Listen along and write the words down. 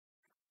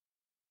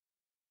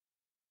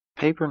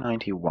Paper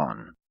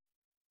 91.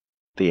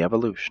 The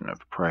Evolution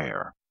of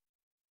Prayer.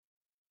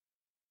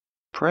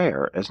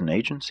 Prayer as an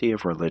agency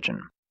of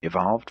religion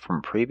evolved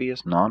from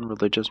previous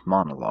non-religious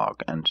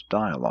monologue and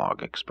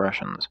dialogue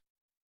expressions.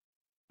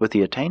 With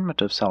the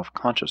attainment of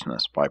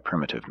self-consciousness by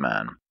primitive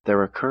man,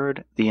 there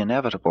occurred the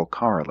inevitable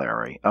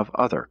corollary of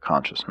other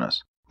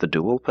consciousness, the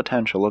dual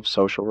potential of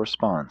social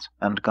response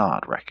and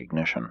God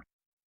recognition.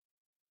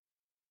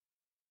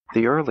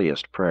 The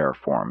earliest prayer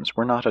forms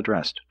were not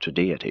addressed to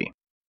deity.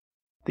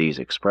 These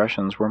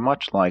expressions were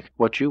much like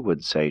what you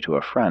would say to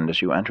a friend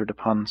as you entered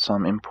upon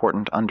some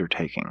important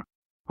undertaking.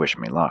 Wish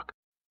me luck.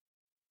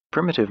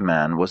 Primitive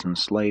man was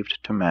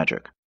enslaved to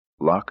magic.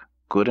 Luck,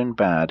 good and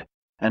bad,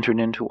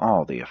 entered into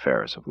all the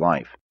affairs of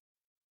life.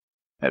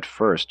 At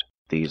first,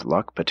 these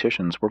luck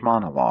petitions were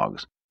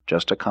monologues,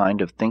 just a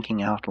kind of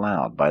thinking out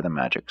loud by the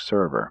magic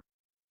server.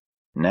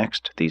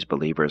 Next, these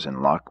believers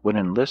in luck would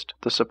enlist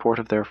the support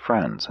of their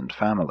friends and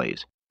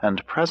families,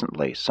 and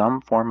presently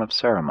some form of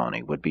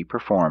ceremony would be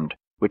performed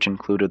which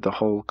included the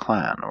whole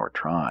clan or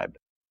tribe.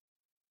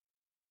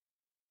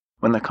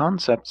 When the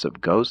concepts of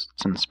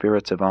ghosts and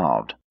spirits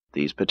evolved,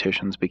 these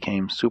petitions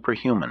became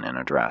superhuman in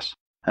address,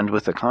 and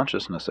with the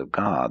consciousness of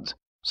gods,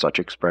 such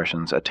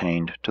expressions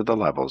attained to the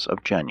levels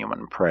of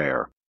genuine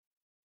prayer.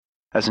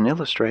 As an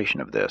illustration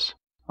of this,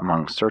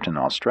 among certain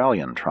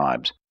Australian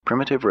tribes,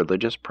 primitive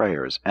religious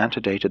prayers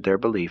antedated their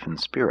belief in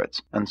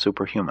spirits and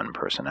superhuman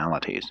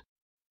personalities.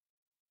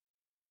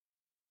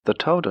 The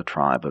Toda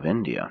tribe of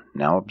India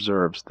now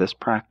observes this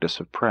practice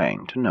of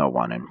praying to no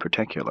one in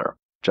particular,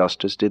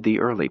 just as did the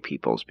early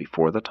peoples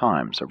before the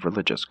times of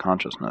religious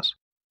consciousness.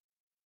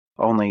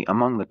 Only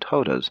among the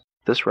Todas,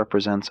 this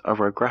represents a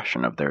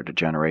regression of their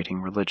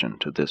degenerating religion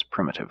to this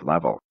primitive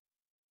level.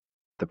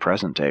 The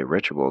present-day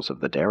rituals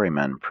of the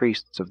dairymen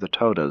priests of the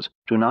Todas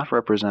do not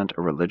represent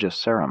a religious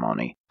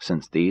ceremony,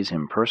 since these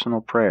impersonal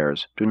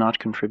prayers do not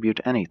contribute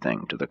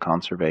anything to the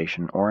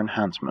conservation or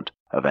enhancement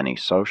of any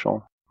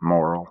social,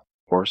 moral,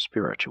 or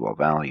spiritual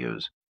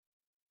values.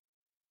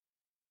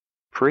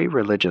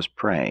 Pre-religious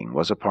praying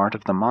was a part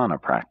of the mana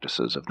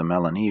practices of the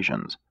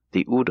Melanesians,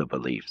 the Uda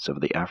beliefs of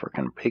the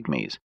African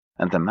Pygmies,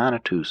 and the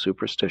Manitou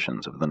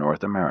superstitions of the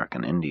North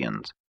American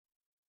Indians.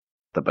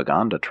 The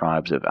Baganda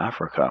tribes of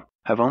Africa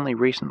have only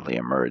recently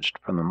emerged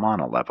from the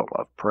mana level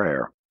of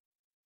prayer.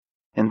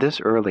 In this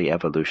early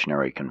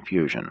evolutionary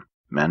confusion,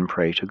 men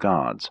pray to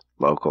gods,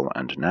 local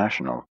and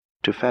national,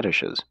 to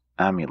fetishes,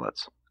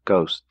 amulets,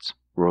 ghosts,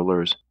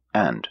 rulers,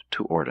 and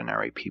to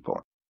ordinary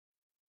people.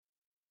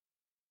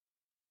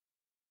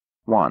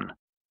 1.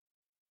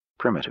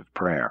 Primitive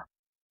prayer.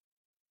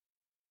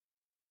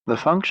 The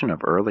function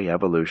of early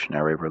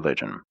evolutionary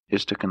religion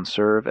is to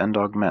conserve and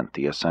augment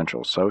the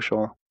essential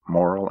social,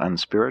 moral, and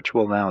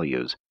spiritual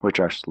values which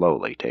are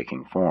slowly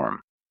taking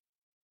form.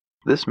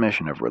 This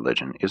mission of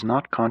religion is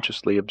not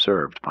consciously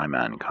observed by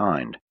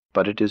mankind,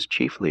 but it is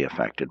chiefly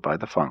affected by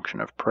the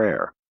function of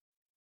prayer.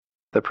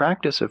 The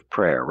practice of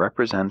prayer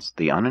represents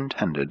the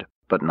unintended,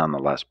 but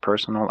nonetheless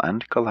personal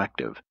and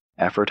collective,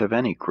 effort of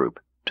any group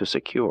to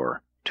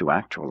secure, to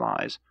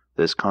actualize,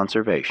 this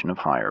conservation of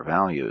higher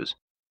values.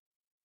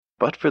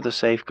 But for the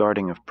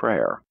safeguarding of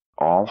prayer,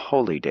 all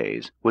holy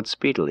days would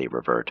speedily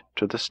revert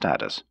to the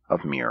status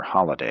of mere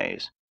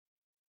holidays.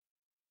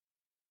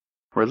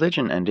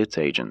 Religion and its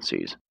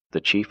agencies, the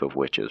chief of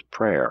which is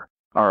prayer,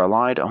 are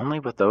allied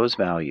only with those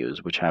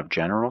values which have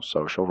general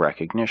social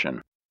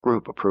recognition,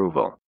 group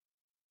approval.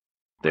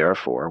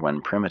 Therefore,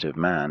 when primitive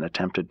man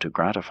attempted to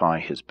gratify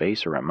his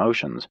baser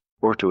emotions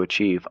or to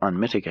achieve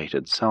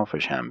unmitigated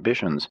selfish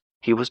ambitions,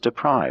 he was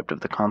deprived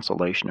of the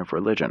consolation of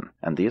religion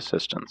and the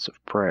assistance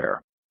of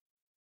prayer.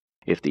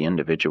 If the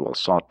individual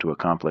sought to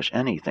accomplish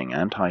anything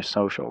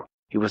antisocial,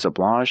 he was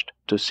obliged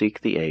to seek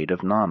the aid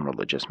of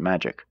non-religious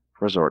magic,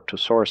 resort to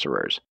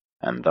sorcerers,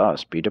 and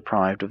thus be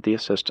deprived of the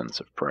assistance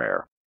of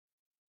prayer.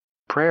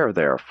 Prayer,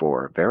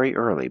 therefore, very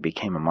early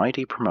became a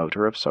mighty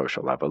promoter of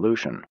social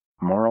evolution,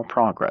 moral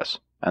progress,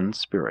 and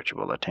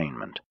spiritual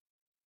attainment.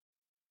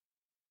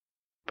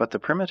 But the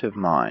primitive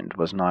mind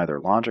was neither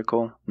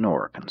logical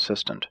nor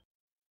consistent.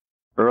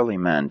 Early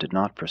men did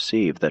not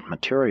perceive that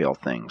material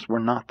things were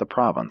not the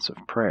province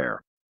of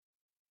prayer.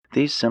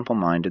 These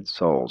simple-minded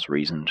souls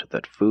reasoned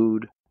that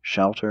food,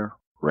 shelter,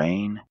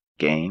 rain,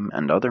 game,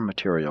 and other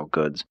material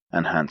goods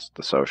enhanced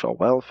the social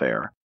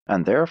welfare,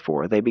 and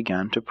therefore they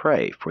began to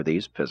pray for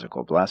these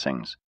physical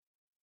blessings.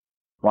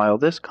 While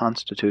this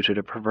constituted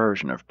a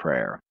perversion of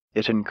prayer,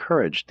 it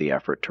encouraged the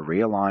effort to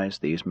realize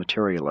these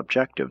material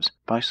objectives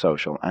by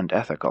social and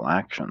ethical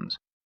actions.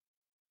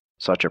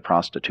 Such a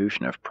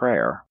prostitution of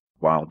prayer,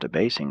 while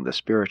debasing the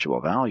spiritual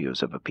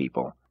values of a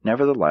people,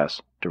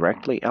 nevertheless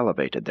directly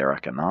elevated their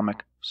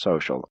economic,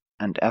 social,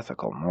 and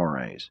ethical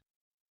mores.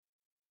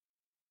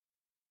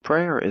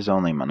 Prayer is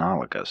only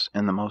monologous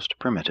in the most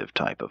primitive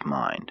type of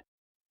mind.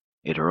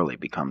 It early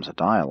becomes a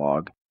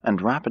dialogue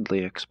and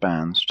rapidly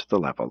expands to the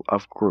level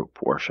of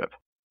group worship.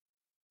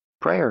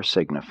 Prayer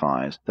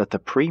signifies that the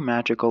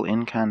pre-magical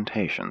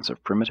incantations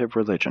of primitive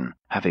religion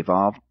have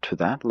evolved to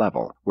that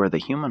level where the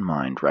human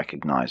mind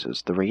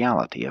recognizes the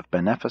reality of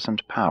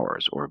beneficent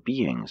powers or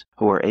beings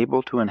who are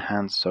able to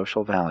enhance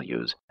social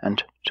values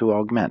and to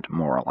augment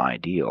moral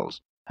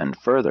ideals, and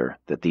further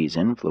that these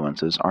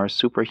influences are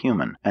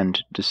superhuman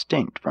and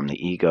distinct from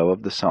the ego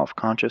of the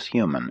self-conscious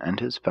human and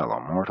his fellow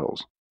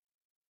mortals.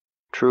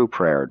 True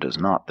prayer does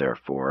not,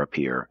 therefore,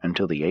 appear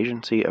until the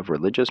agency of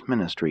religious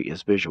ministry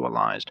is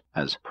visualized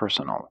as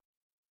personal.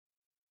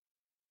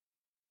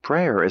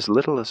 Prayer is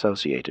little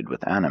associated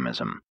with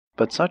animism,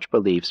 but such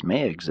beliefs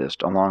may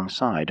exist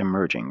alongside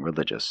emerging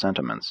religious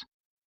sentiments.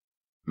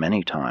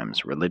 Many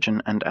times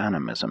religion and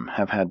animism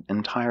have had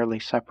entirely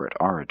separate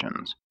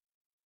origins.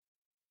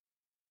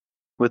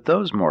 With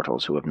those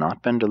mortals who have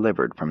not been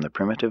delivered from the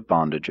primitive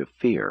bondage of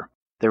fear,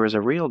 there is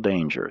a real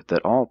danger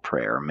that all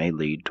prayer may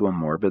lead to a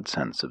morbid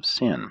sense of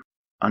sin,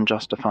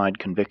 unjustified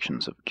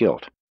convictions of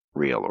guilt,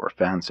 real or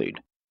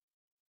fancied.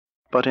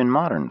 But in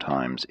modern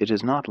times it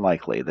is not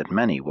likely that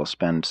many will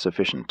spend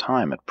sufficient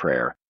time at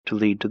prayer to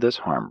lead to this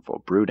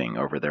harmful brooding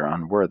over their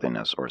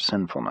unworthiness or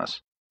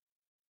sinfulness.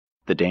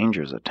 The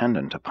dangers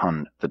attendant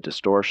upon the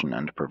distortion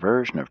and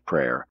perversion of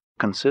prayer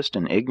consist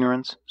in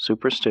ignorance,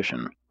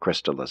 superstition,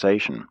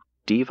 crystallization,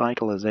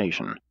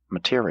 devitalization,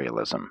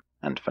 materialism,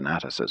 and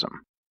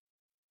fanaticism.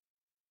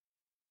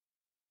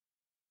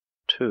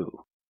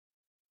 2.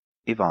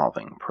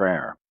 Evolving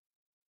prayer.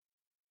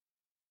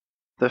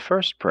 The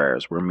first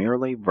prayers were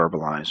merely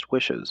verbalized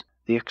wishes,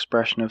 the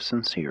expression of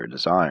sincere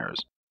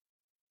desires.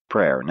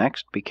 Prayer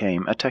next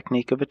became a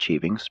technique of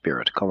achieving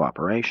spirit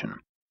cooperation.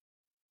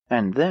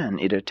 And then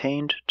it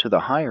attained to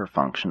the higher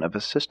function of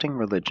assisting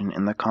religion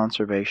in the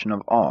conservation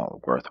of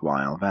all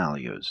worthwhile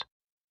values.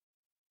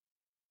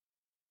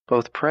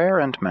 Both prayer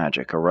and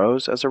magic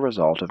arose as a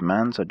result of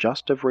man's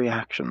adjustive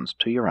reactions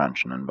to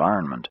Urantian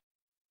environment.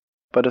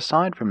 But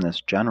aside from this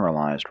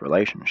generalized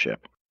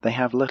relationship, they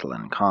have little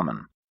in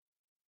common.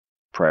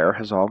 Prayer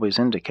has always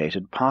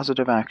indicated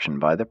positive action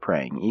by the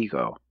praying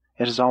ego.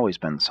 It has always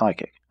been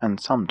psychic and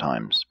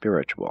sometimes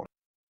spiritual.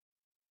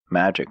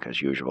 Magic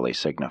has usually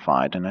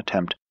signified an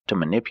attempt to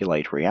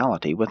manipulate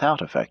reality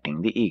without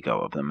affecting the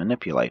ego of the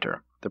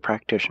manipulator, the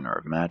practitioner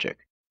of magic.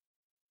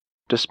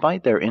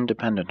 Despite their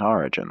independent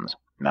origins,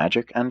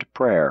 magic and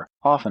prayer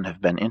often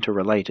have been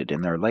interrelated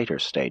in their later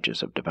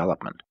stages of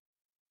development.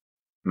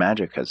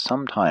 Magic has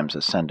sometimes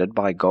ascended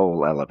by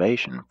goal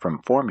elevation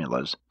from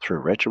formulas through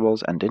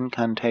rituals and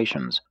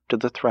incantations to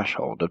the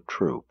threshold of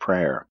true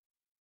prayer.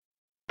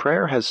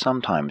 Prayer has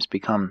sometimes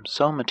become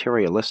so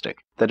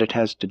materialistic that it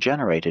has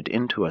degenerated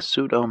into a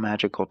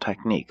pseudo-magical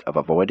technique of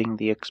avoiding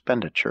the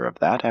expenditure of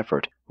that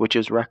effort which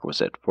is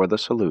requisite for the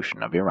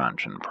solution of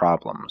Urantian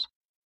problems.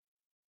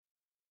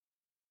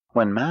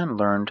 When man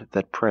learned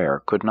that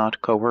prayer could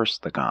not coerce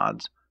the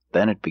gods,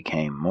 then it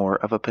became more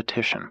of a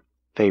petition,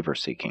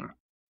 favor-seeking.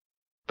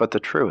 But the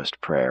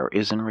truest prayer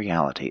is in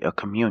reality a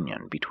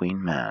communion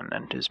between man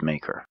and his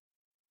Maker.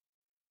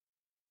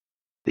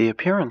 The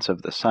appearance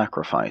of the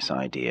sacrifice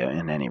idea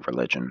in any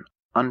religion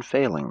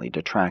unfailingly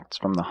detracts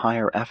from the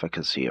higher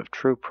efficacy of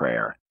true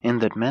prayer, in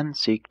that men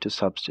seek to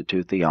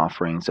substitute the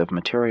offerings of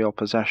material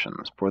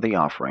possessions for the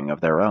offering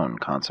of their own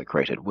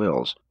consecrated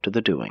wills to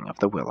the doing of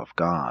the will of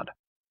God.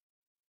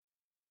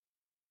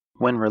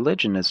 When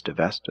religion is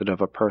divested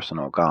of a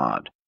personal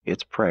God,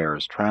 its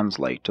prayers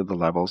translate to the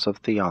levels of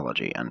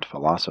theology and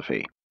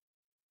philosophy.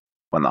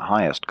 When the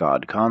highest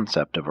God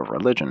concept of a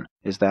religion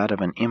is that of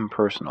an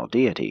impersonal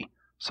deity,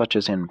 such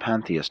as in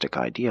pantheistic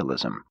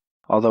idealism,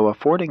 although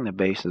affording the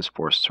basis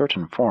for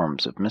certain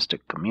forms of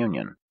mystic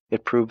communion,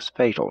 it proves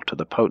fatal to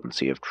the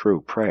potency of true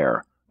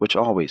prayer, which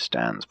always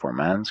stands for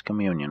man's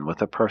communion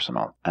with a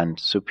personal and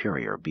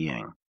superior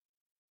being.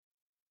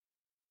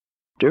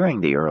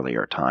 During the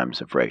earlier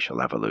times of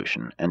racial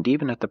evolution, and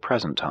even at the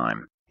present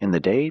time, in the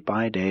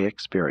day-by-day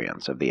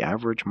experience of the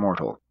average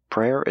mortal,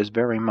 prayer is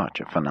very much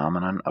a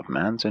phenomenon of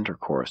man's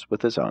intercourse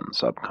with his own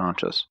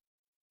subconscious.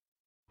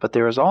 But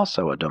there is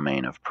also a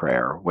domain of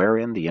prayer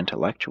wherein the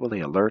intellectually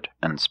alert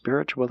and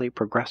spiritually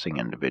progressing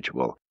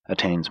individual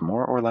attains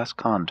more or less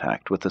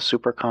contact with the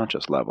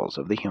superconscious levels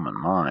of the human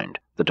mind,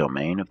 the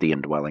domain of the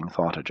indwelling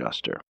thought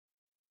adjuster.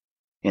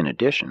 In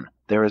addition,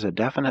 there is a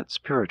definite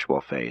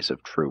spiritual phase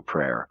of true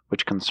prayer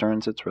which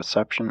concerns its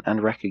reception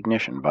and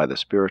recognition by the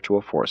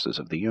spiritual forces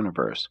of the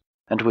universe,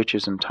 and which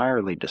is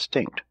entirely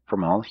distinct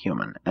from all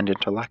human and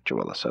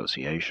intellectual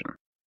association.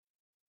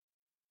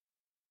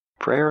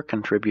 Prayer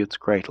contributes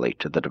greatly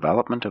to the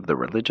development of the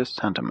religious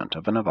sentiment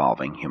of an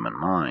evolving human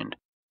mind.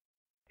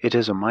 It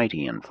is a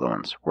mighty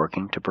influence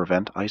working to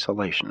prevent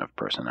isolation of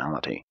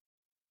personality.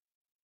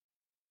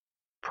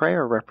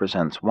 Prayer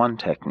represents one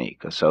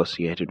technique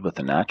associated with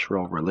the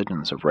natural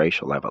religions of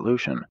racial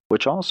evolution,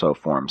 which also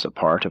forms a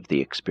part of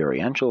the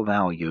experiential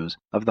values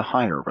of the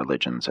higher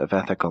religions of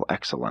ethical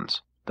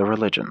excellence, the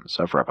religions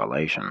of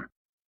revelation.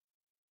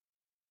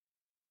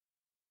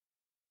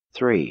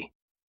 3.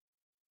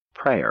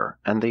 Prayer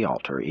and the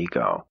alter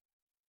ego.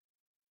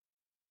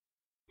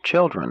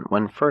 Children,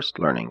 when first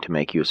learning to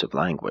make use of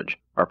language,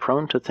 are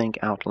prone to think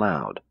out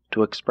loud,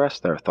 to express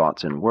their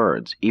thoughts in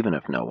words even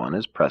if no one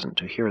is present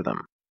to hear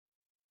them.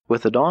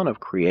 With the dawn of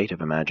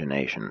creative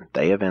imagination,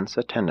 they evince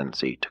a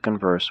tendency to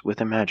converse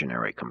with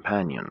imaginary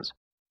companions.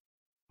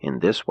 In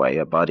this way,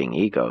 a budding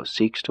ego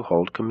seeks to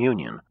hold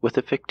communion with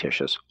a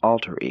fictitious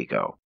alter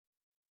ego.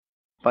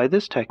 By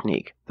this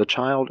technique, the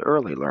child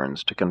early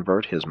learns to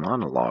convert his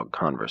monologue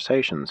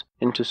conversations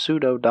into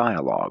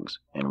pseudo-dialogues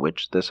in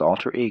which this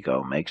alter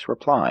ego makes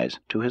replies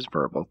to his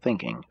verbal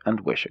thinking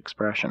and wish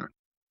expression.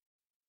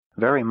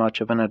 Very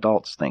much of an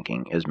adult's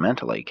thinking is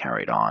mentally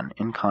carried on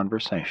in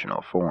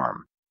conversational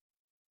form.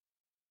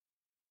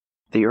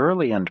 The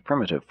early and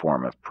primitive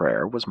form of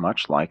prayer was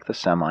much like the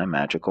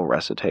semi-magical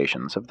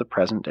recitations of the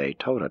present-day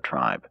Toda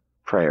tribe,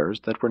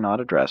 prayers that were not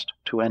addressed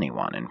to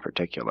anyone in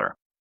particular.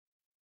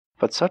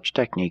 But such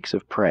techniques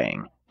of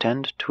praying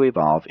tend to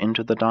evolve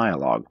into the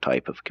dialogue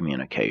type of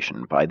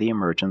communication by the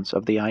emergence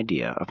of the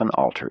idea of an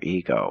alter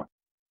ego.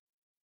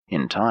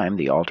 In time,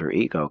 the alter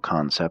ego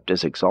concept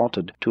is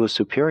exalted to a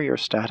superior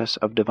status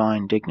of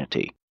divine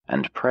dignity,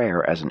 and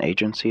prayer as an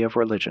agency of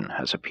religion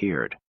has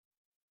appeared.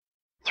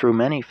 Through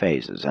many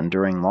phases and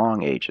during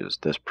long ages,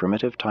 this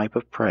primitive type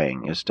of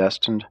praying is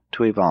destined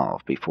to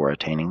evolve before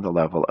attaining the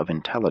level of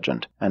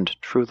intelligent and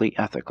truly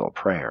ethical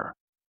prayer.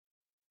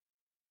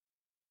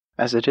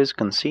 As it is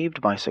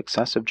conceived by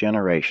successive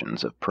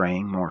generations of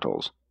praying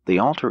mortals, the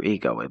alter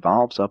ego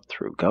evolves up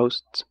through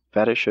ghosts,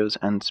 fetishes,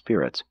 and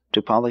spirits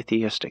to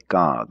polytheistic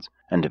gods,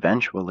 and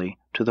eventually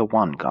to the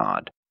one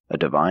God, a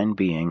divine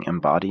being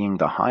embodying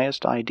the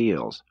highest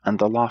ideals and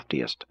the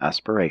loftiest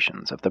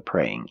aspirations of the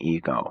praying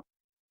ego.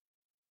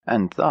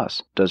 And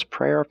thus does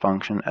prayer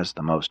function as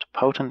the most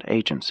potent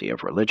agency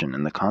of religion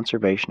in the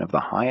conservation of the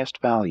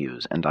highest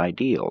values and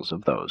ideals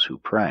of those who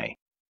pray.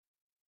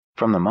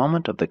 From the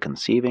moment of the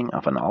conceiving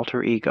of an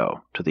alter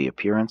ego to the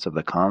appearance of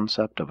the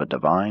concept of a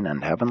divine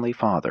and heavenly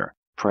Father,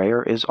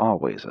 prayer is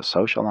always a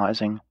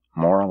socializing,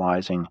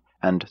 moralizing,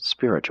 and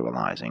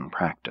spiritualizing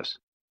practice.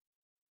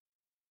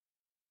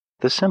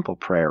 The simple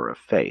prayer of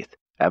faith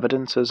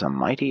evidences a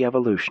mighty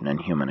evolution in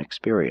human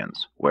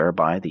experience,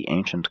 whereby the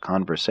ancient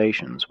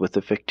conversations with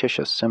the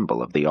fictitious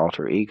symbol of the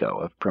alter ego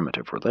of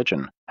primitive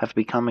religion have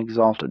become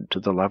exalted to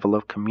the level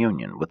of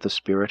communion with the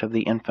Spirit of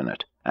the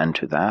Infinite, and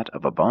to that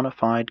of a bona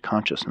fide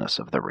consciousness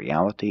of the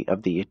reality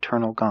of the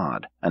eternal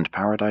God and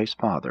Paradise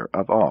Father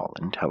of all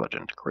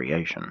intelligent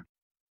creation.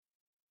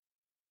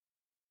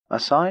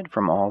 Aside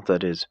from all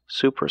that is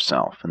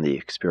super-self in the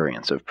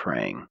experience of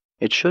praying,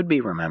 it should be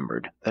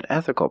remembered that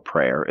ethical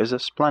prayer is a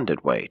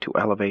splendid way to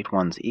elevate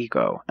one's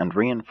ego and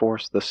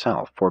reinforce the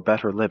self for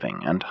better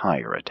living and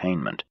higher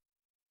attainment.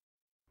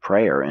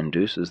 Prayer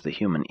induces the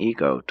human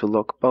ego to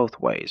look both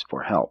ways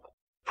for help,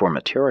 for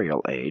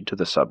material aid to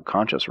the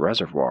subconscious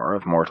reservoir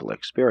of mortal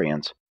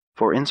experience,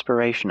 for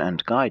inspiration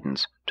and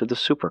guidance to the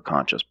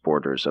superconscious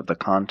borders of the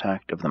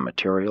contact of the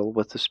material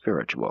with the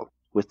spiritual,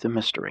 with the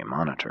mystery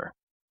monitor.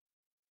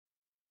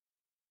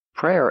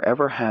 Prayer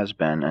ever has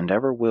been and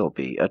ever will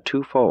be a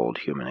twofold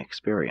human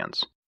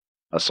experience,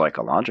 a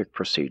psychologic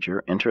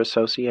procedure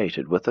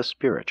interassociated with a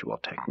spiritual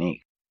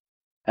technique,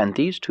 and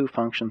these two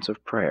functions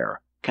of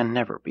prayer can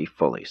never be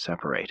fully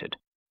separated.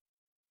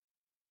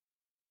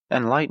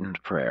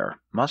 Enlightened prayer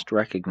must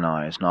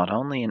recognize not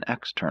only an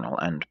external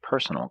and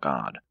personal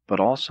God, but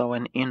also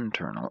an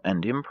internal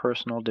and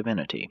impersonal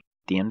divinity,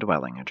 the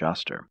indwelling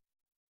adjuster.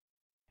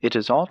 It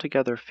is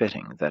altogether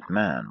fitting that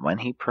man, when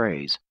he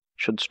prays,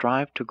 should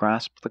strive to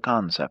grasp the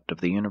concept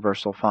of the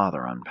Universal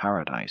Father on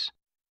Paradise,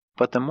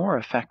 but the more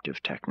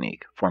effective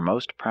technique for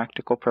most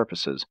practical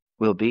purposes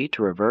will be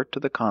to revert to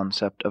the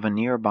concept of a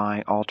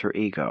nearby alter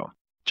ego,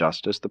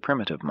 just as the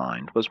primitive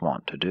mind was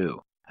wont to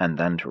do, and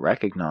then to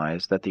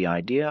recognize that the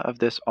idea of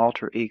this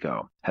alter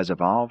ego has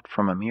evolved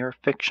from a mere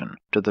fiction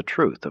to the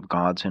truth of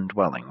God's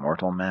indwelling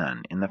mortal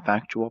man in the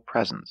factual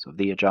presence of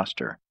the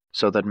adjuster,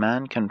 so that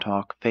man can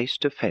talk face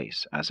to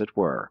face, as it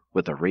were,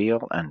 with a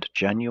real and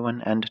genuine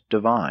and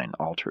divine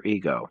alter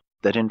ego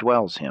that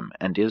indwells him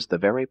and is the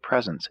very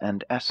presence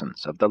and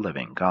essence of the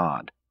living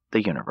God,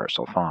 the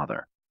Universal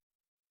Father.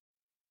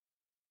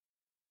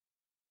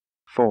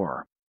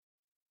 4.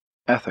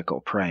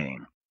 Ethical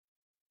praying.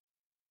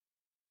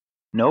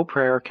 No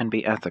prayer can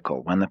be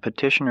ethical when the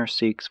petitioner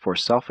seeks for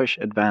selfish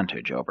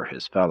advantage over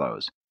his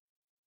fellows.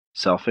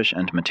 Selfish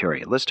and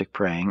materialistic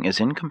praying is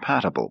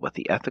incompatible with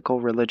the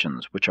ethical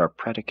religions which are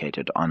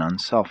predicated on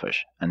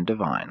unselfish and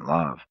divine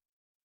love.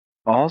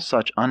 All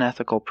such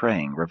unethical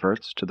praying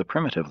reverts to the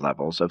primitive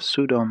levels of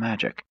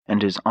pseudo-magic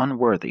and is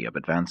unworthy of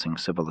advancing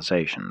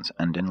civilizations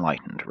and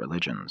enlightened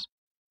religions.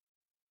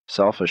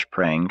 Selfish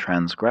praying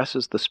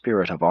transgresses the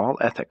spirit of all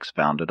ethics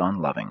founded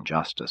on loving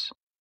justice.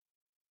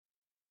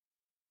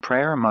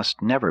 Prayer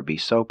must never be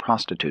so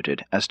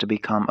prostituted as to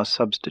become a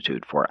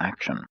substitute for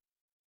action.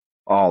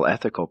 All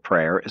ethical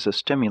prayer is a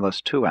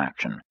stimulus to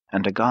action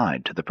and a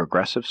guide to the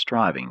progressive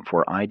striving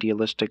for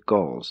idealistic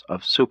goals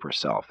of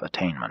super-self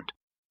attainment.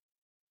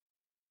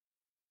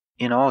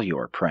 In all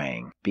your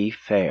praying, be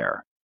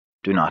fair.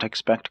 Do not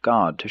expect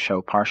God to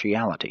show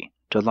partiality,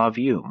 to love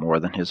you more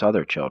than his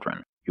other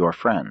children, your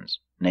friends,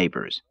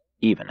 neighbors,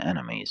 even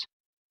enemies.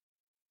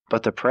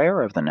 But the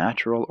prayer of the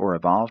natural or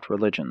evolved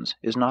religions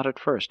is not at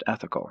first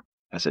ethical,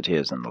 as it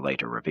is in the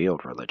later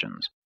revealed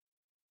religions.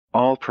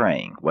 All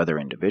praying, whether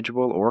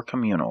individual or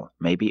communal,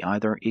 may be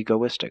either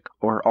egoistic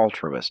or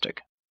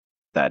altruistic.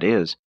 That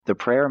is, the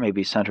prayer may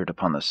be centered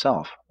upon the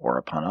self or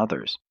upon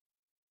others.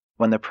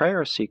 When the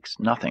prayer seeks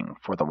nothing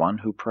for the one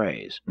who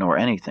prays, nor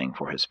anything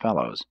for his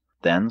fellows,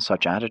 then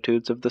such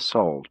attitudes of the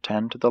soul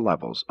tend to the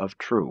levels of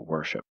true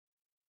worship.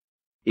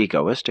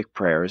 Egoistic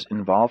prayers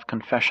involve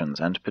confessions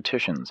and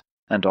petitions,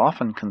 and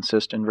often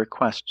consist in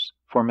requests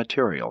for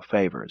material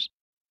favors.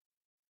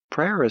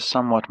 Prayer is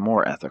somewhat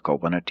more ethical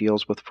when it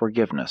deals with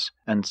forgiveness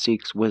and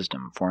seeks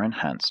wisdom for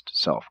enhanced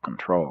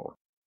self-control.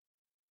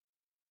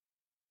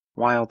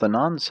 While the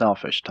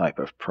non-selfish type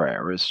of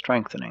prayer is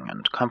strengthening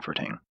and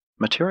comforting,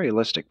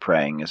 materialistic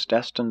praying is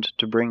destined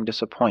to bring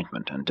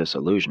disappointment and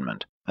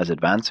disillusionment, as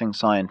advancing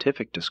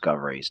scientific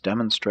discoveries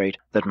demonstrate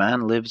that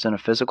man lives in a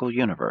physical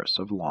universe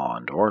of law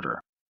and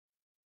order.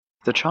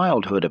 The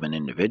childhood of an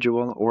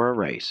individual or a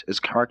race is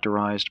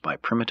characterized by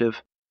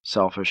primitive,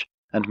 selfish,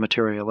 and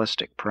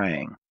materialistic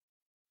praying.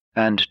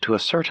 And to a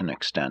certain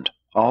extent,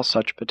 all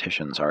such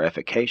petitions are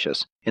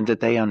efficacious in that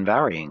they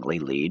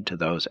unvaryingly lead to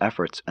those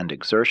efforts and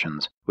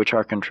exertions which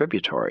are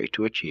contributory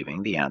to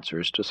achieving the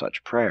answers to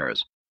such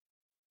prayers.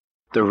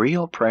 The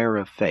real prayer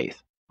of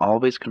faith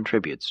always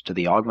contributes to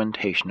the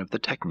augmentation of the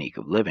technique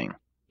of living,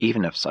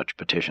 even if such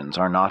petitions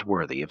are not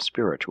worthy of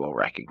spiritual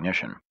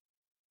recognition.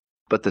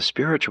 But the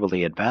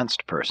spiritually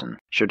advanced person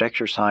should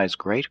exercise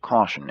great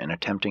caution in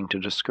attempting to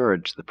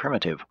discourage the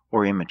primitive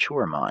or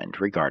immature mind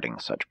regarding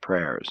such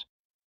prayers.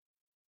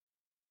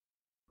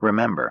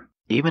 Remember,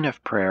 even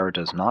if prayer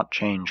does not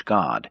change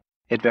God,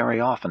 it very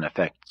often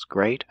effects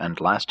great and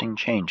lasting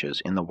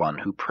changes in the one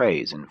who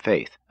prays in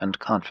faith and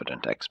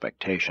confident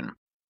expectation.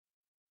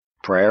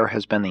 Prayer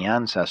has been the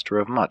ancestor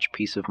of much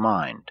peace of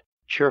mind,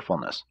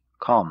 cheerfulness,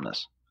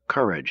 calmness,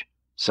 courage,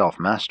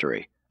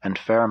 self-mastery, and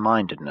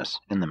fair-mindedness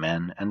in the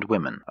men and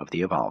women of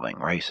the evolving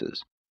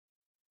races.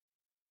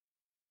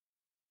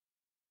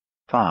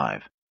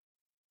 5.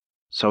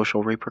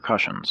 Social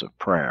repercussions of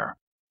prayer.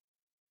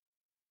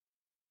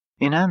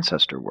 In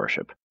ancestor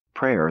worship,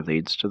 prayer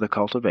leads to the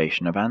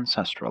cultivation of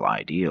ancestral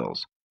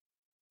ideals.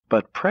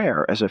 But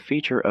prayer as a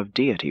feature of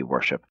deity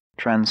worship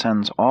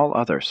transcends all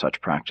other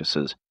such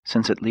practices,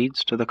 since it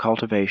leads to the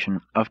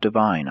cultivation of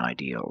divine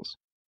ideals.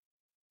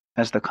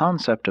 As the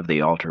concept of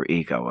the alter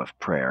ego of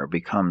prayer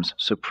becomes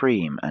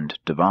supreme and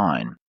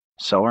divine,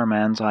 so are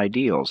man's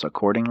ideals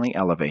accordingly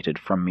elevated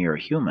from mere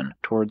human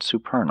toward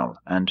supernal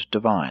and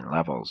divine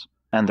levels,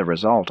 and the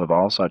result of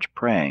all such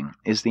praying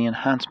is the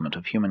enhancement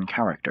of human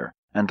character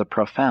and the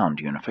profound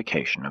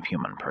unification of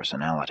human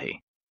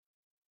personality.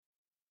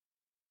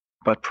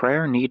 But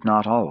prayer need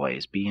not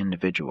always be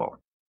individual.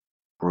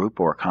 Group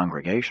or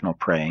congregational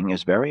praying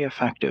is very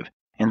effective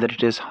in that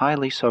it is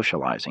highly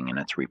socializing in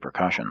its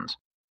repercussions.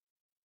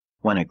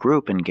 When a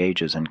group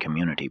engages in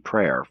community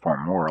prayer for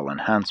moral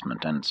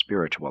enhancement and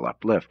spiritual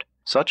uplift,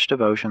 such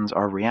devotions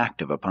are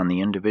reactive upon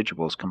the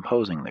individuals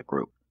composing the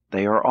group.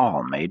 They are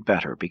all made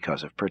better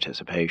because of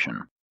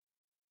participation.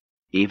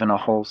 Even a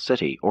whole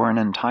city or an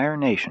entire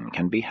nation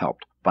can be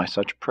helped by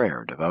such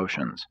prayer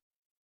devotions.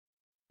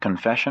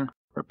 Confession,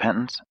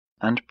 repentance,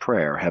 and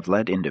prayer have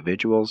led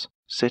individuals,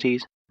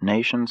 cities,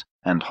 nations,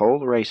 and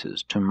whole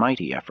races to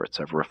mighty efforts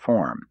of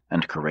reform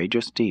and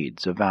courageous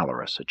deeds of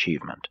valorous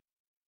achievement.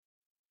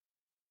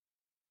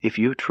 If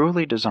you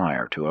truly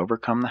desire to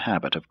overcome the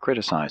habit of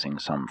criticizing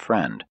some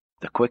friend,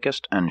 the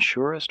quickest and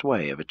surest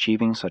way of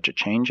achieving such a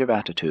change of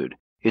attitude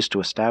is to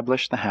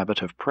establish the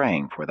habit of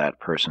praying for that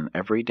person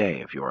every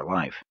day of your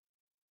life.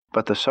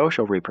 But the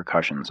social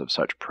repercussions of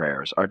such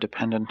prayers are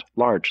dependent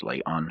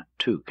largely on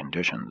two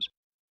conditions.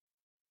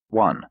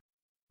 1.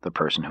 The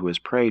person who is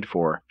prayed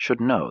for should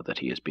know that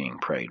he is being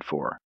prayed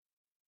for.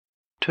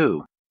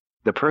 2.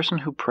 The person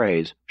who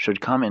prays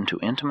should come into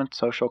intimate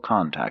social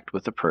contact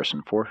with the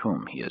person for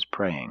whom he is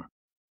praying.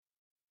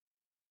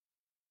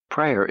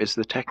 Prayer is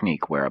the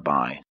technique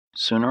whereby,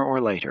 sooner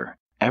or later,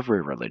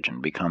 every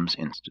religion becomes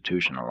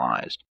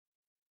institutionalized.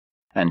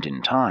 And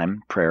in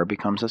time, prayer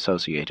becomes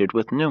associated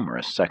with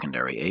numerous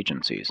secondary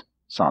agencies,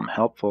 some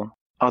helpful,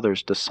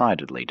 others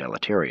decidedly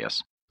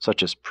deleterious,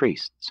 such as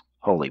priests,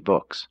 holy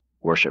books,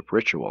 worship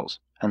rituals,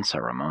 and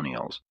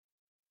ceremonials.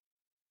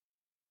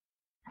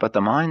 But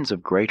the minds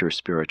of greater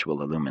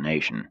spiritual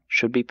illumination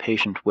should be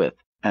patient with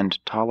and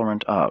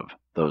tolerant of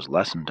those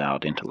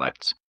less-endowed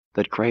intellects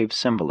that crave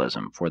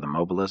symbolism for the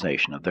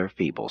mobilization of their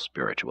feeble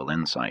spiritual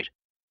insight.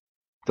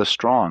 The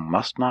strong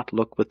must not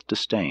look with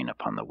disdain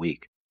upon the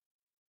weak.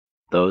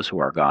 Those who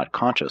are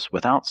God-conscious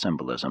without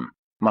symbolism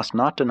must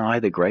not deny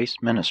the grace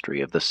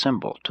ministry of the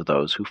symbol to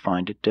those who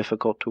find it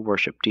difficult to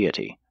worship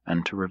deity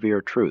and to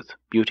revere truth,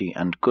 beauty,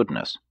 and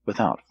goodness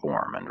without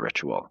form and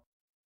ritual.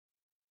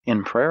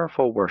 In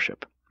prayerful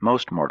worship,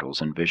 most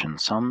mortals envision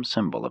some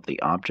symbol of the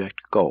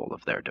object goal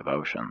of their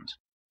devotions.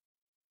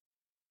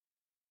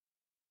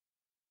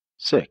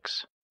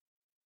 6.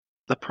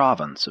 The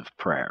province of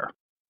prayer.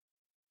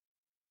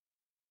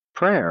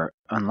 Prayer,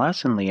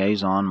 unless in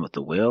liaison with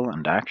the will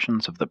and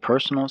actions of the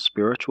personal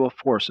spiritual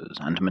forces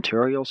and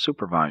material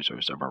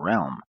supervisors of a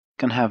realm,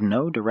 can have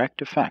no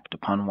direct effect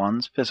upon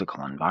one's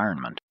physical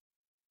environment.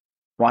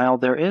 While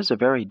there is a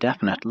very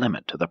definite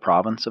limit to the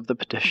province of the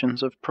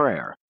petitions of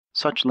prayer,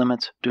 such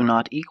limits do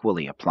not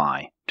equally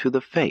apply to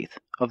the faith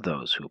of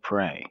those who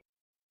pray.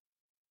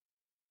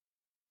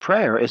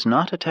 Prayer is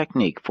not a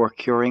technique for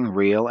curing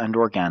real and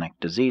organic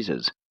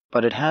diseases,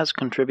 but it has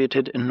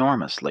contributed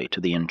enormously to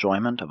the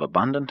enjoyment of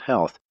abundant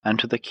health and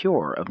to the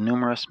cure of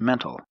numerous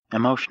mental,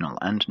 emotional,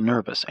 and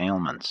nervous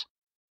ailments.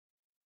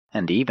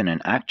 And even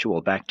in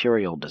actual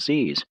bacterial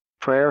disease,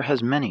 prayer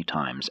has many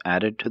times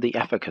added to the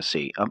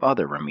efficacy of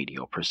other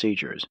remedial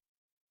procedures.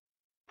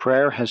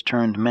 Prayer has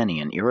turned many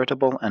an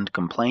irritable and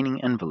complaining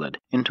invalid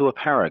into a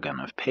paragon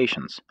of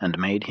patience and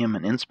made him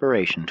an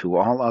inspiration to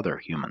all other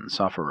human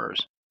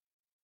sufferers.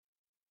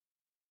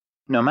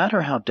 No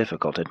matter how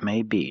difficult it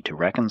may be to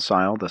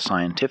reconcile the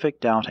scientific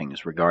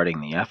doubtings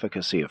regarding the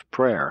efficacy of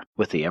prayer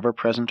with the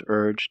ever-present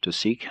urge to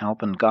seek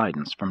help and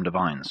guidance from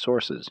divine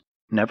sources,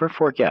 never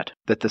forget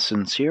that the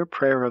sincere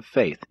prayer of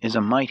faith is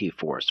a mighty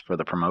force for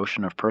the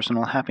promotion of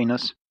personal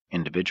happiness,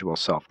 individual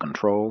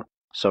self-control,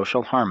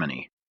 social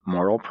harmony,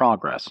 moral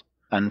progress,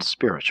 and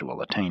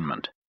spiritual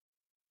attainment.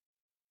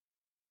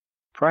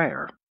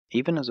 Prayer,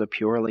 even as a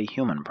purely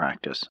human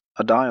practice,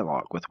 a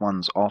dialogue with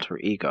one's alter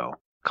ego,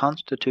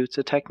 constitutes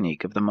a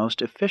technique of the most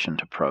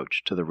efficient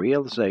approach to the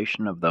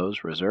realization of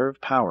those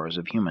reserve powers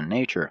of human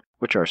nature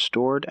which are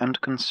stored and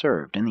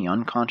conserved in the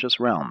unconscious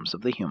realms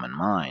of the human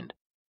mind.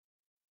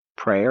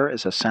 Prayer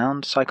is a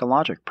sound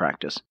psychologic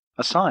practice,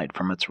 aside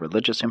from its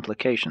religious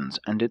implications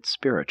and its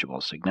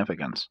spiritual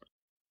significance.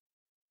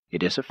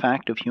 It is a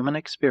fact of human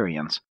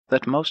experience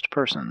that most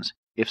persons,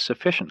 if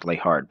sufficiently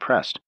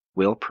hard-pressed,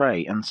 will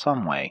pray in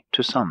some way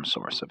to some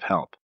source of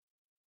help.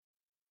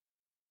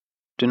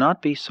 Do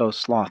not be so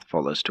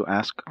slothful as to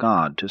ask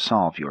God to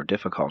solve your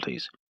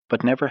difficulties,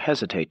 but never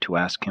hesitate to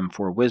ask Him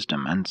for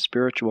wisdom and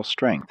spiritual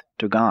strength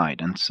to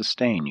guide and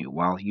sustain you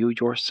while you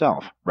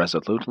yourself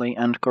resolutely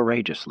and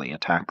courageously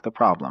attack the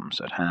problems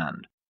at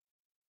hand.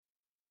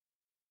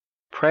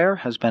 Prayer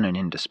has been an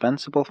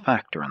indispensable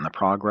factor in the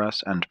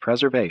progress and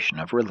preservation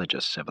of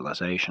religious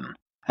civilization,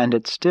 and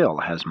it still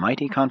has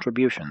mighty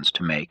contributions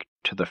to make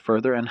to the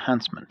further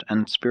enhancement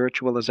and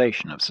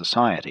spiritualization of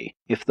society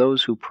if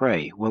those who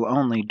pray will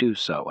only do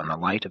so in the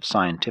light of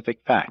scientific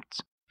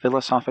facts,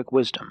 philosophic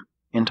wisdom,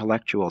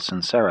 intellectual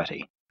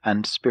sincerity,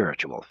 and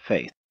spiritual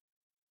faith.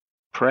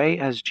 Pray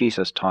as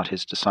Jesus taught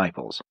His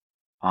disciples,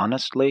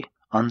 honestly,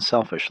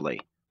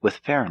 unselfishly, with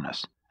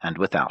fairness, and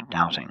without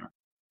doubting.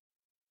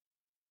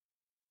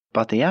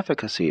 But the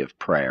efficacy of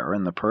prayer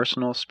in the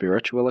personal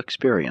spiritual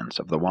experience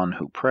of the one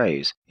who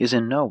prays is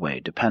in no way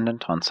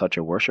dependent on such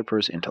a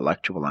worshipper's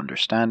intellectual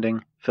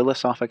understanding,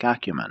 philosophic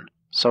acumen,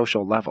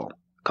 social level,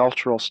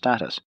 cultural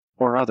status,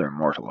 or other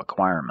mortal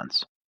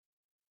acquirements.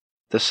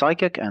 The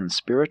psychic and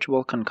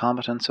spiritual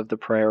concomitants of the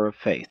prayer of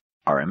faith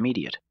are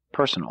immediate,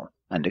 personal,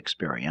 and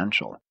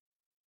experiential.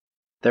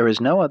 There is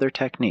no other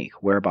technique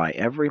whereby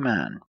every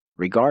man,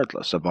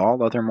 regardless of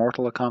all other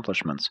mortal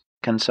accomplishments,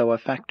 can so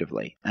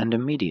effectively and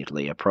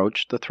immediately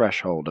approach the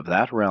threshold of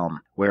that realm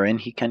wherein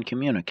he can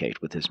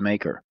communicate with his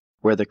Maker,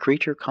 where the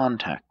creature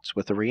contacts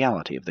with the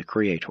reality of the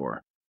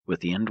Creator, with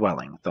the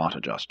indwelling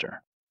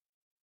thought-adjuster.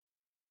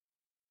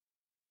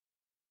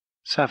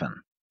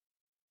 7.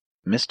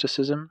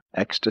 Mysticism,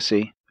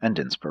 Ecstasy, and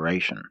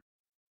Inspiration.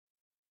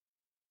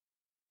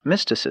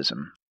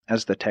 Mysticism,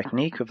 as the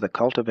technique of the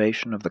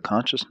cultivation of the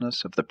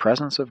consciousness of the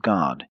presence of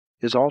God,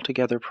 is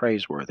altogether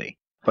praiseworthy,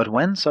 but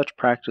when such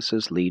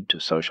practices lead to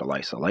social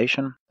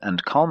isolation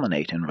and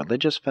culminate in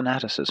religious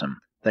fanaticism,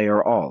 they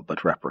are all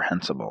but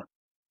reprehensible.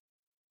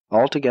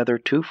 Altogether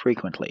too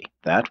frequently,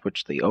 that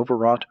which the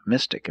overwrought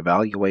mystic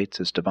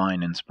evaluates as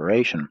divine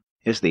inspiration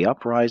is the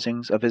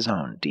uprisings of his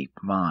own deep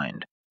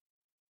mind.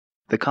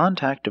 The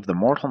contact of the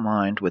mortal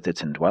mind with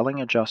its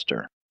indwelling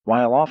adjuster,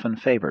 while often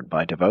favored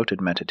by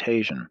devoted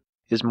meditation,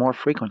 is more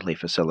frequently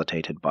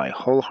facilitated by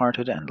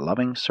wholehearted and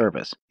loving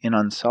service in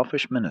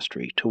unselfish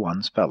ministry to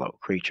one's fellow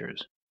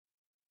creatures.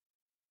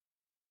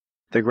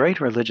 The great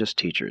religious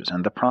teachers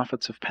and the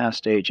prophets of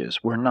past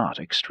ages were not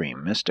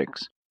extreme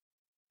mystics.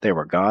 They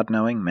were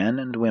God-knowing men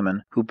and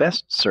women who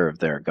best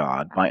served their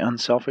God by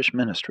unselfish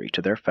ministry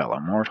to their fellow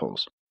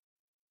mortals.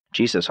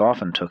 Jesus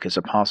often took His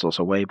apostles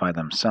away by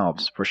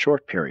themselves for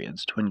short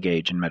periods to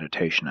engage in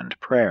meditation and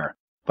prayer,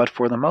 but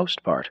for the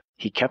most part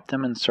He kept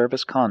them in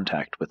service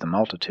contact with the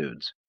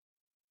multitudes.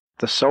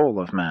 The soul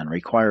of man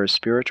requires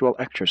spiritual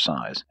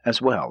exercise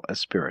as well as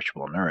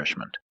spiritual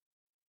nourishment.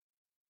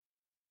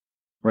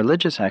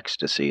 Religious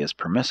ecstasy is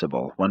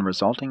permissible when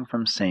resulting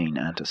from sane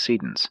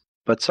antecedents,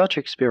 but such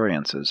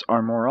experiences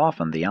are more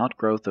often the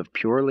outgrowth of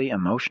purely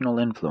emotional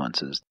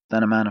influences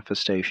than a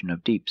manifestation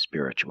of deep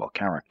spiritual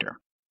character.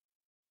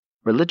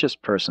 Religious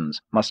persons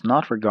must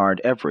not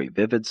regard every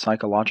vivid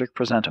psychologic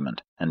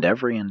presentiment and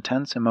every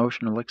intense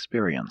emotional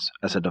experience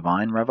as a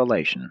divine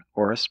revelation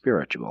or a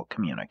spiritual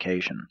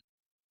communication.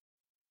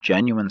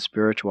 Genuine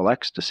spiritual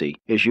ecstasy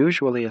is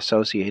usually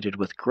associated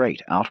with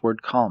great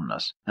outward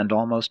calmness and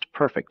almost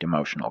perfect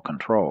emotional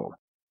control.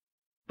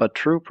 But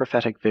true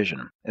prophetic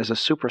vision is a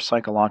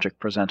superpsychologic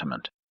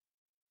presentiment.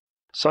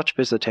 Such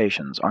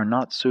visitations are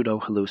not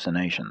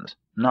pseudo-hallucinations,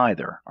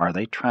 neither are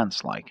they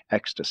trance-like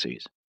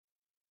ecstasies.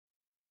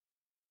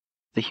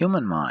 The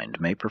human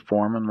mind may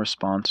perform in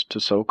response to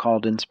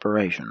so-called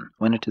inspiration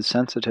when it is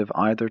sensitive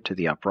either to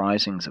the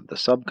uprisings of the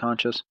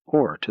subconscious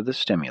or to the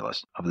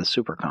stimulus of the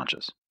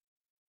superconscious.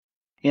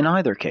 In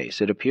either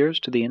case, it appears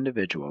to the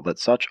individual that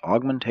such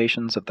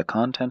augmentations of the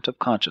content of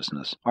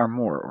consciousness are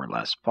more or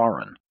less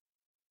foreign.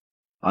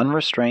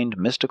 Unrestrained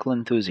mystical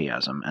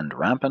enthusiasm and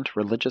rampant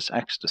religious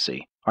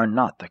ecstasy are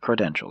not the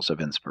credentials of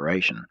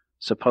inspiration,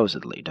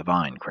 supposedly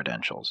divine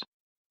credentials.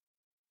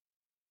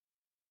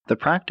 The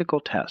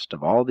practical test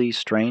of all these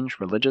strange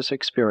religious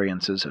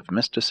experiences of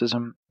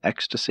mysticism,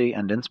 ecstasy,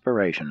 and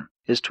inspiration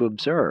is to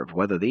observe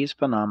whether these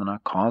phenomena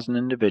cause an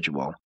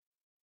individual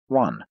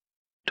 1.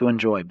 To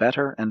enjoy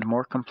better and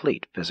more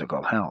complete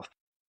physical health.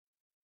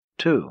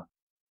 2.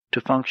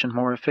 To function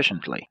more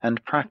efficiently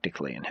and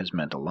practically in his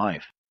mental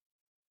life.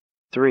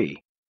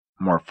 3.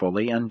 More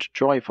fully and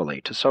joyfully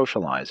to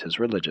socialize his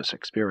religious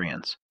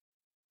experience.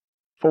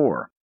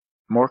 4.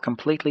 More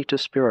completely to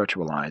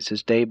spiritualize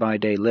his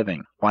day-by-day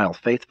living while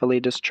faithfully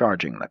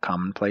discharging the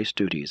commonplace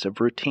duties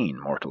of routine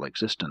mortal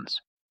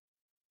existence.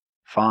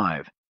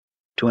 5.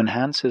 To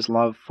enhance his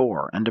love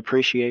for and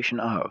appreciation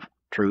of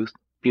truth,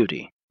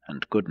 beauty,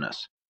 and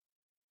goodness.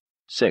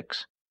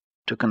 6.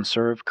 To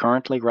conserve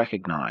currently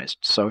recognized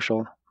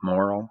social,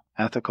 moral,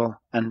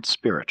 ethical, and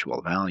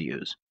spiritual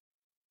values.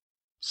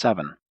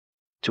 7.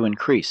 To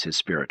increase his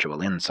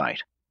spiritual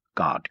insight,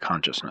 God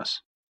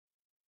consciousness.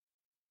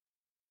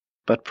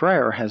 But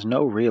prayer has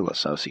no real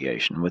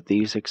association with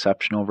these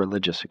exceptional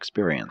religious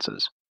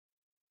experiences.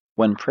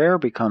 When prayer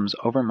becomes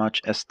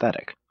overmuch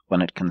aesthetic,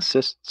 when it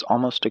consists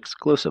almost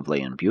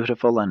exclusively in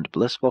beautiful and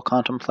blissful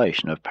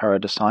contemplation of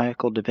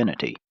paradisiacal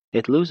divinity,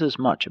 it loses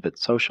much of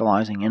its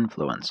socializing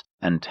influence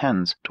and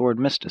tends toward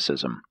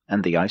mysticism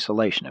and the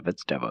isolation of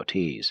its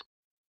devotees.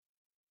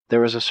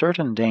 There is a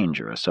certain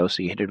danger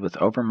associated with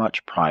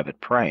overmuch private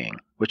praying,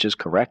 which is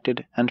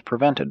corrected and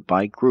prevented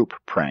by group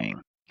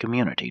praying,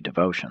 community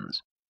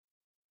devotions.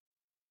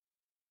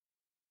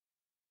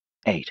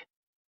 8.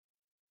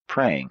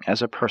 Praying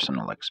as a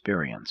personal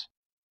experience.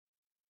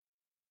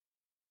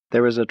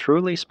 There is a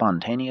truly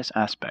spontaneous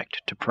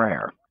aspect to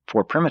prayer,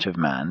 for primitive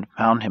man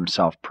found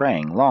himself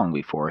praying long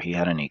before he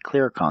had any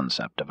clear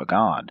concept of a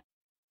God.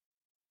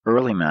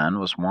 Early man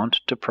was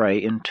wont to pray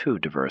in two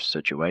diverse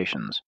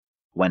situations.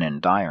 When in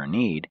dire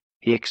need,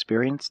 he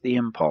experienced the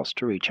impulse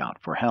to reach out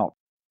for help,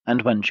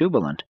 and when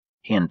jubilant,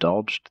 he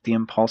indulged the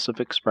impulsive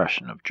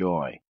expression of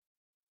joy.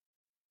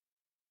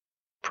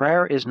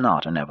 Prayer is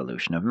not an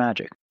evolution of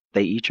magic.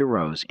 They each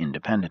arose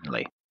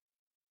independently.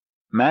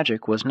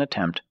 Magic was an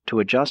attempt to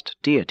adjust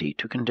deity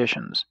to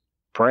conditions.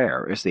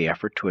 Prayer is the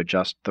effort to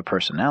adjust the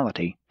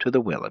personality to the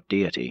will of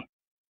deity.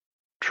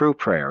 True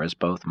prayer is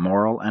both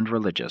moral and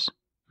religious.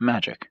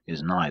 Magic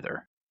is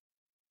neither.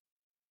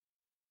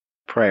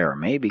 Prayer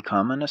may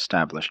become an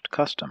established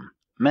custom.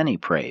 Many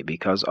pray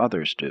because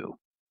others do.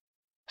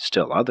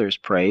 Still others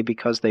pray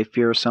because they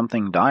fear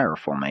something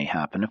direful may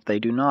happen if they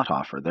do not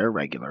offer their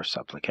regular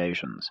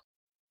supplications.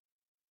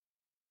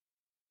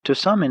 To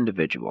some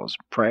individuals,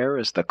 prayer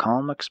is the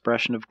calm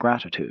expression of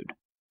gratitude.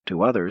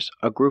 To others,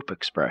 a group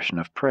expression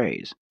of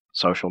praise,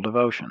 social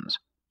devotions.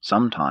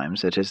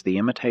 Sometimes it is the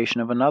imitation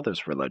of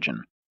another's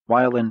religion,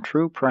 while in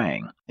true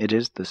praying it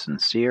is the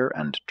sincere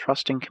and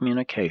trusting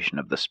communication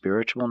of the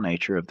spiritual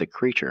nature of the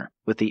creature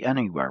with the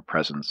anywhere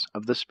presence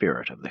of the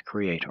Spirit of the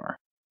Creator.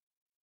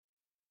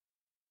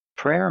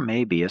 Prayer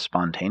may be a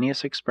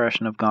spontaneous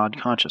expression of God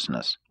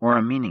consciousness or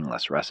a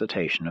meaningless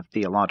recitation of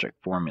theologic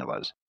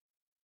formulas.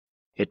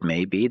 It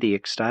may be the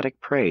ecstatic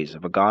praise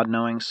of a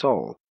God-knowing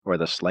soul or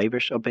the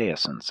slavish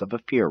obeisance of a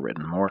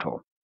fear-ridden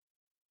mortal.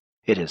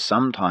 It is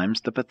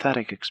sometimes the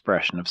pathetic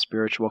expression of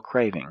spiritual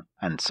craving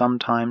and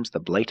sometimes the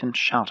blatant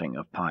shouting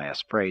of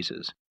pious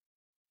phrases.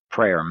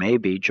 Prayer may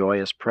be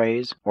joyous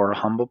praise or a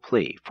humble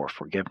plea for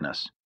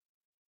forgiveness.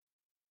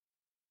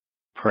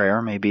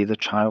 Prayer may be the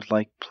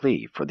childlike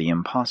plea for the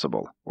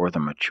impossible or the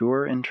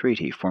mature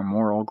entreaty for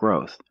moral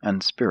growth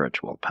and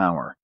spiritual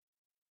power.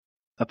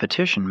 A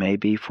petition may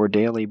be for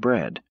daily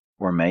bread,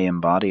 or may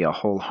embody a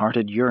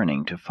wholehearted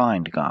yearning to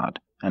find God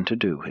and to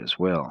do His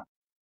will.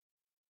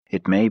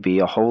 It may be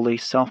a wholly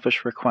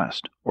selfish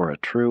request, or a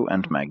true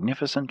and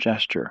magnificent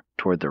gesture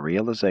toward the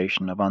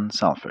realization of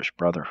unselfish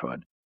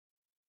brotherhood.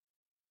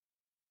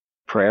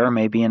 Prayer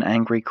may be an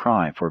angry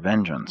cry for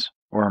vengeance,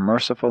 or a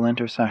merciful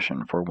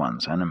intercession for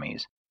one's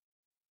enemies.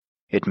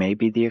 It may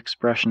be the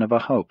expression of a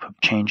hope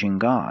of changing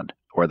God,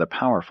 or the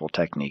powerful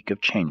technique of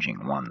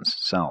changing one's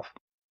self.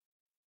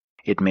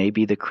 It may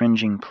be the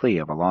cringing plea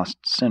of a lost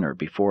sinner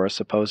before a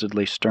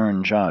supposedly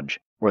stern judge,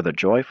 or the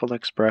joyful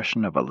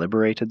expression of a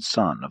liberated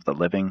son of the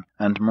living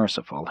and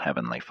merciful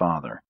Heavenly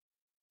Father.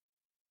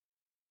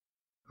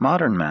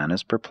 Modern man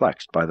is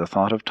perplexed by the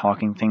thought of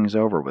talking things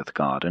over with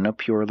God in a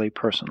purely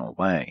personal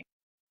way.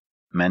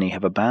 Many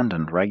have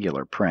abandoned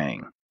regular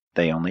praying.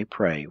 They only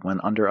pray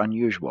when under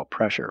unusual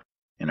pressure,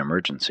 in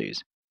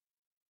emergencies.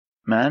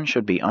 Man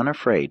should be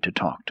unafraid to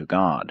talk to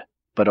God,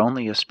 but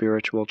only a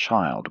spiritual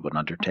child would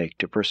undertake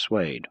to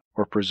persuade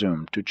or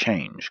presume to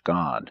change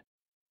God.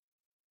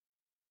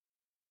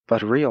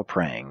 But real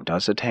praying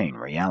does attain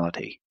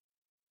reality.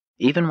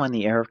 Even when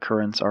the air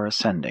currents are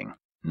ascending,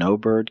 no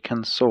bird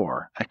can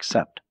soar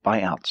except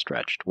by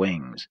outstretched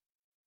wings.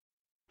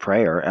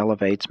 Prayer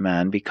elevates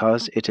man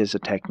because it is a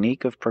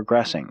technique of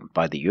progressing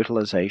by the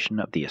utilization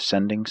of the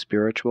ascending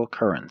spiritual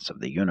currents of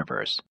the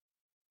universe.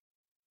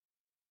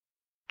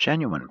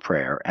 Genuine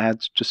prayer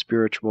adds to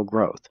spiritual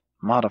growth,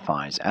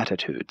 modifies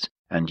attitudes,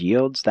 and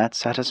yields that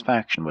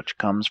satisfaction which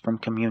comes from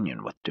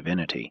communion with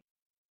divinity.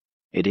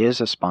 It is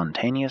a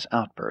spontaneous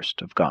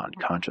outburst of God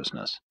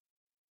consciousness.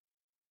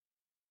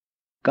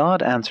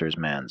 God answers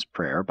man's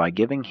prayer by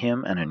giving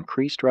him an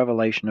increased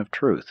revelation of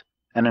truth,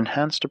 an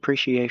enhanced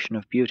appreciation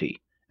of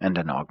beauty, and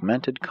an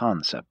augmented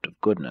concept of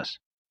goodness.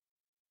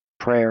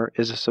 Prayer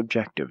is a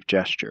subjective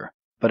gesture,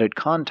 but it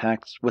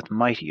contacts with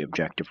mighty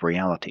objective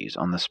realities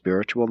on the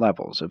spiritual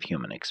levels of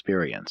human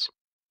experience.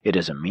 It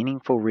is a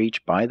meaningful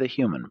reach by the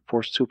human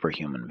for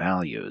superhuman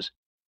values.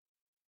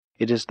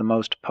 It is the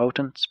most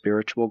potent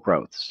spiritual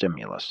growth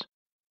stimulus.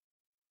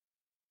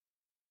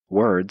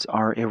 Words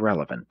are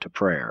irrelevant to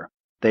prayer.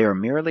 They are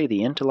merely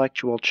the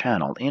intellectual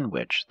channel in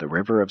which the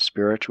river of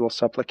spiritual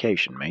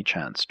supplication may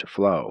chance to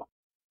flow.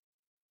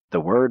 The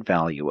word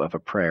value of a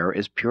prayer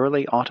is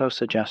purely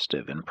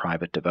autosuggestive in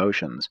private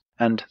devotions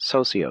and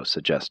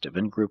socio-suggestive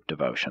in group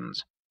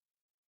devotions.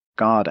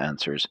 God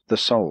answers the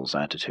soul's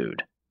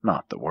attitude,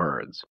 not the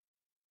words.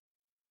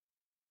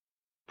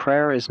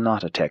 Prayer is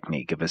not a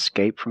technique of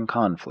escape from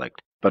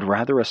conflict, but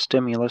rather a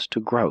stimulus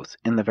to growth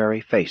in the very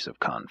face of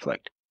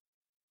conflict.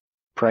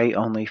 Pray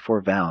only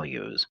for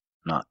values,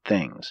 not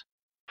things,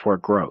 for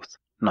growth,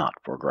 not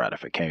for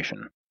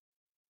gratification.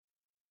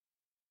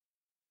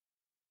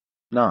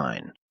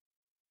 9.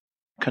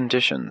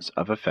 Conditions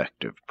of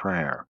effective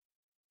prayer.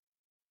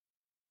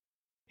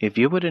 If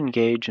you would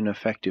engage in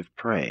effective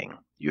praying,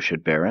 you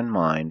should bear in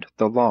mind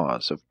the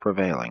laws of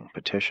prevailing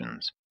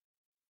petitions.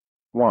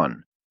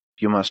 1.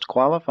 You must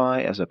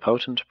qualify as a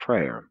potent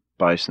prayer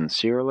by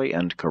sincerely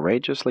and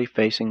courageously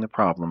facing the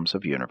problems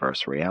of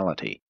universe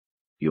reality.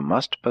 You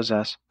must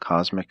possess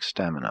cosmic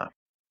stamina.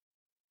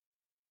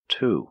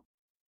 2.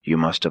 You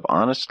must have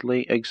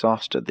honestly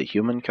exhausted the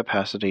human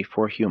capacity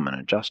for human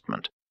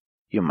adjustment.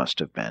 You must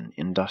have been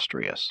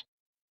industrious.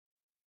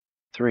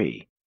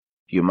 3.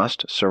 You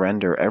must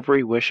surrender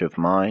every wish of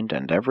mind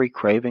and every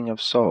craving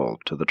of soul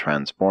to the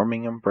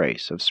transforming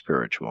embrace of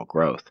spiritual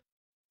growth.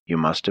 You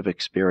must have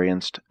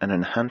experienced an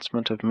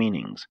enhancement of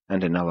meanings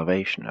and an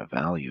elevation of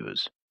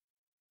values.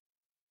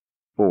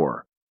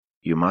 4.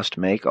 You must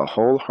make a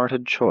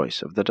wholehearted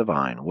choice of the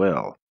divine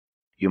will.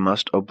 You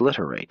must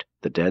obliterate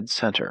the dead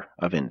center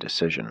of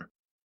indecision.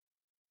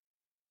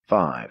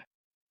 5.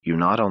 You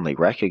not only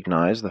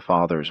recognize the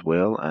Father's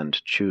will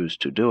and choose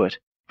to do it,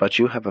 but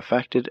you have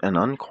effected an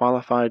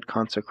unqualified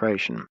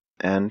consecration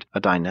and a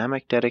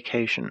dynamic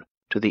dedication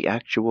to the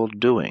actual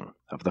doing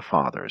of the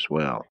Father's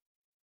will.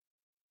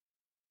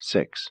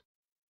 6.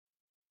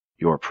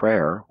 Your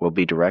prayer will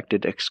be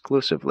directed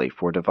exclusively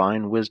for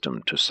divine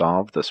wisdom to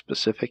solve the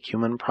specific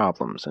human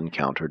problems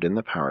encountered in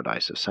the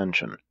Paradise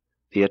Ascension,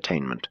 the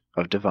attainment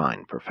of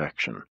divine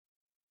perfection.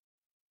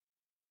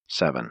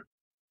 7.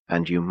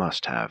 And you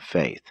must have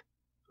faith,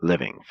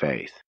 living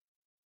faith.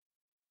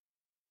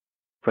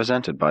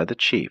 Presented by the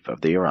Chief of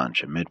the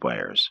Urantia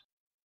Midwayers.